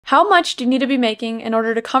How much do you need to be making in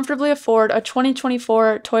order to comfortably afford a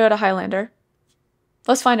 2024 Toyota Highlander?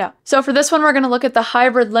 Let's find out. So for this one, we're going to look at the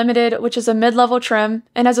Hybrid Limited, which is a mid-level trim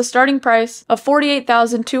and has a starting price of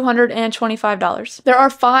 $48,225. There are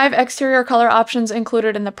 5 exterior color options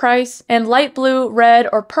included in the price, and light blue, red,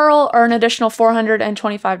 or pearl are an additional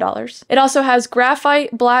 $425. It also has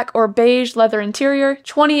graphite, black, or beige leather interior,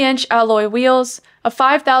 20-inch alloy wheels, a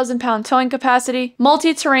 5,000-pound towing capacity,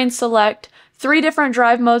 multi-terrain select, 3 different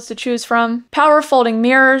drive modes to choose from, power folding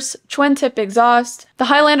mirrors, twin-tip exhaust. The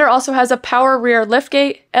Highlander also has a power rear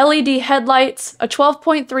liftgate, LED headlights, a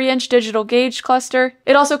 12.3-inch digital gauge cluster.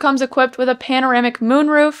 It also comes equipped with a panoramic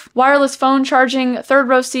moonroof, wireless phone charging,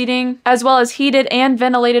 3rd-row seating, as well as heated and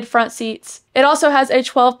ventilated front seats. It also has a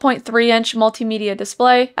 12.3-inch multimedia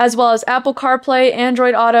display, as well as Apple CarPlay,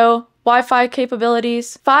 Android Auto, Wi-Fi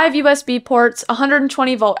capabilities, 5 USB ports,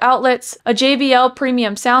 120-volt outlets, a JBL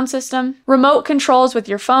premium sound system, remote controls with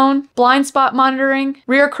your phone, blind spot monitoring,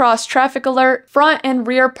 rear cross traffic alert, front and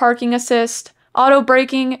rear parking assist, auto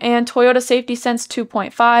braking, and Toyota Safety Sense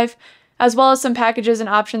 2.5, as well as some packages and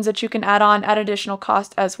options that you can add on at additional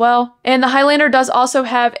cost as well. And the Highlander does also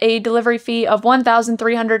have a delivery fee of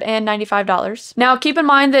 $1,395. Now keep in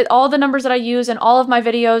mind that all the numbers that I use in all of my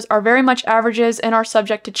videos are very much averages and are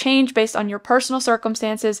subject to change based on your personal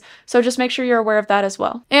circumstances, so just make sure you're aware of that as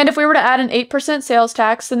well. And if we were to add an 8% sales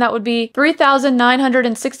tax, then that would be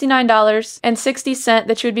 $3,969.60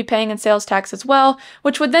 that you would be paying in sales tax as well,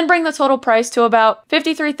 which would then bring the total price to about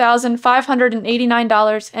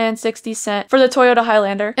 $53,589.60 for the Toyota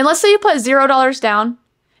Highlander. And let's say you put $0 down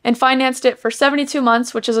and financed it for 72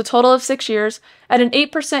 months, which is a total of 6 years, at an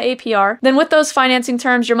 8% APR, then with those financing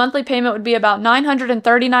terms, your monthly payment would be about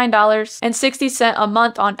 $939.60 a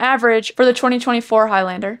month on average for the 2024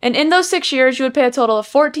 Highlander. And in those 6 years, you would pay a total of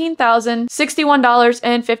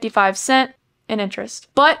 $14,061.55 in interest.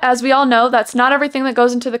 But as we all know, that's not everything that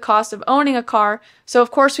goes into the cost of owning a car, so of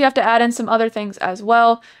course we have to add in some other things as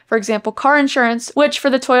well. For example, car insurance, which for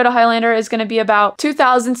the Toyota Highlander is going to be about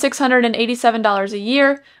 $2,687 a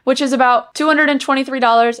year, which is about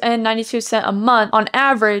 $223.92 a month on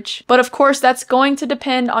average. But of course, that's going to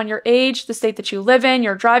depend on your age, the state that you live in,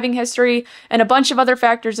 your driving history, and a bunch of other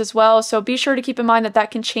factors as well, so be sure to keep in mind that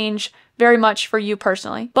that can change very much for you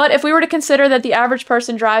personally. But if we were to consider that the average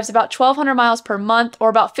person drives about 1,200 miles per month or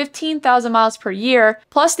about 15,000 miles per year,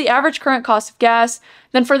 plus the average current cost of gas,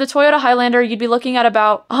 then for the Toyota Highlander, you'd be looking at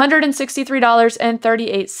about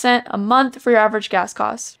 $163.38 a month for your average gas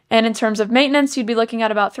cost. And in terms of maintenance, you'd be looking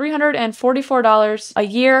at about $344 a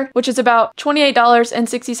year, which is about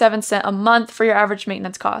 $28.67 a month for your average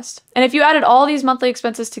maintenance cost. And if you added all these monthly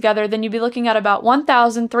expenses together, then you'd be looking at about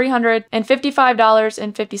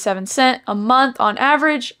 $1,355.57 a month on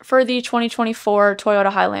average for the 2024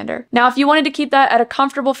 Toyota Highlander. Now, if you wanted to keep that at a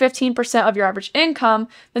comfortable 15% of your average income,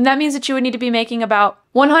 then that means that you would need to be making about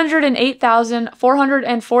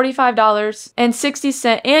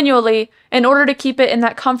 $108,445.60 annually in order to keep it in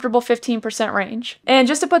that comfortable 15% range. And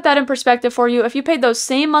just to put that in perspective for you, if you paid those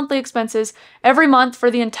same monthly expenses every month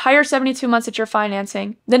for the entire 72 months that you're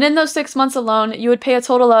financing, then in those 6 months alone, you would pay a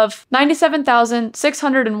total of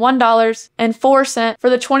 $97,601.04 for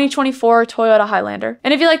the 2024 Toyota Highlander.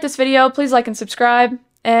 And if you like this video, please like and subscribe,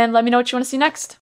 and let me know what you want to see next.